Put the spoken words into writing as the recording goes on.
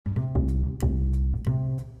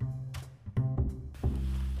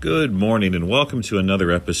Good morning and welcome to another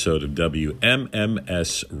episode of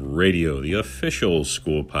WMMS Radio, the official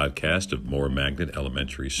school podcast of Moore Magnet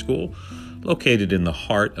Elementary School, located in the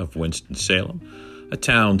heart of Winston-Salem, a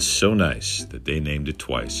town so nice that they named it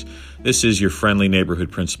twice. This is your friendly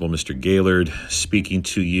neighborhood principal, Mr. Gaylord, speaking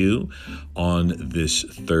to you on this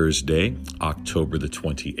Thursday, October the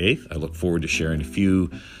 28th. I look forward to sharing a few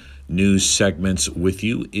news segments with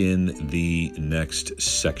you in the next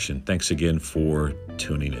section. Thanks again for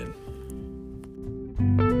tuning in.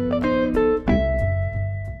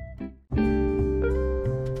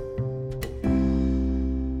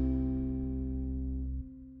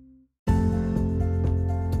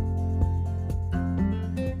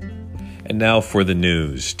 And now for the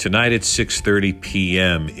news. Tonight at 6:30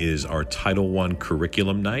 p.m. is our Title I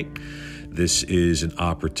curriculum night. This is an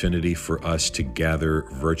opportunity for us to gather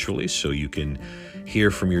virtually so you can hear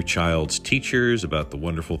from your child's teachers about the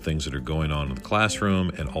wonderful things that are going on in the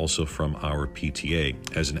classroom and also from our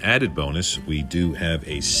PTA. As an added bonus, we do have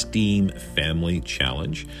a STEAM Family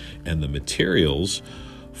Challenge, and the materials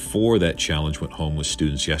for that challenge went home with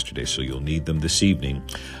students yesterday, so you'll need them this evening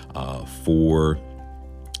for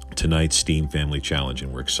tonight's STEAM Family Challenge,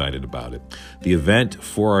 and we're excited about it. The event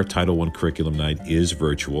for our Title I curriculum night is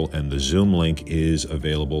virtual, and the Zoom link is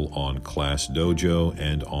available on Class Dojo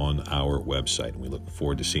and on our website. We look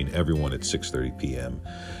forward to seeing everyone at 6:30 p.m.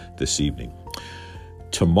 this evening.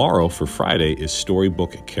 Tomorrow, for Friday, is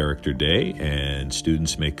Storybook Character Day, and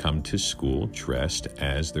students may come to school dressed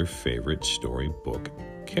as their favorite storybook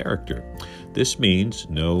character. This means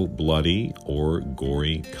no bloody or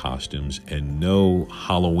gory costumes and no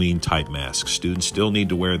Halloween-type masks. Students still need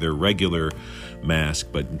to wear their regular mask,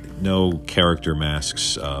 but no character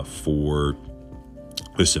masks for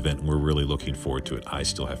this event. We're really looking forward to it. I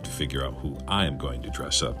still have to figure out who I am going to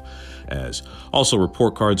dress up as. Also,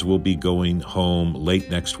 report cards will be going home late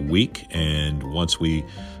next week, and once we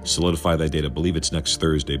solidify that date, I believe it's next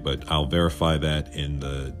Thursday, but I'll verify that in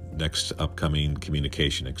the next upcoming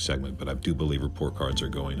communication segment. But I do believe report cards are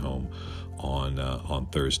going home on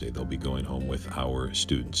Thursday. They'll be going home with our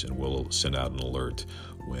students, and we'll send out an alert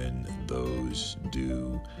when those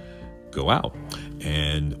do go out.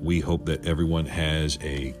 And we hope that everyone has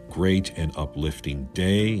a great and uplifting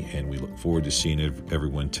day, and we look forward to seeing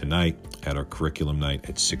everyone tonight at our curriculum night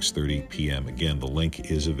at 6:30 p.m. Again, the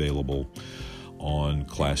link is available on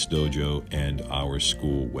Class Dojo and our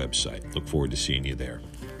school website. Look forward to seeing you there.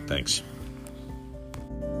 Thanks.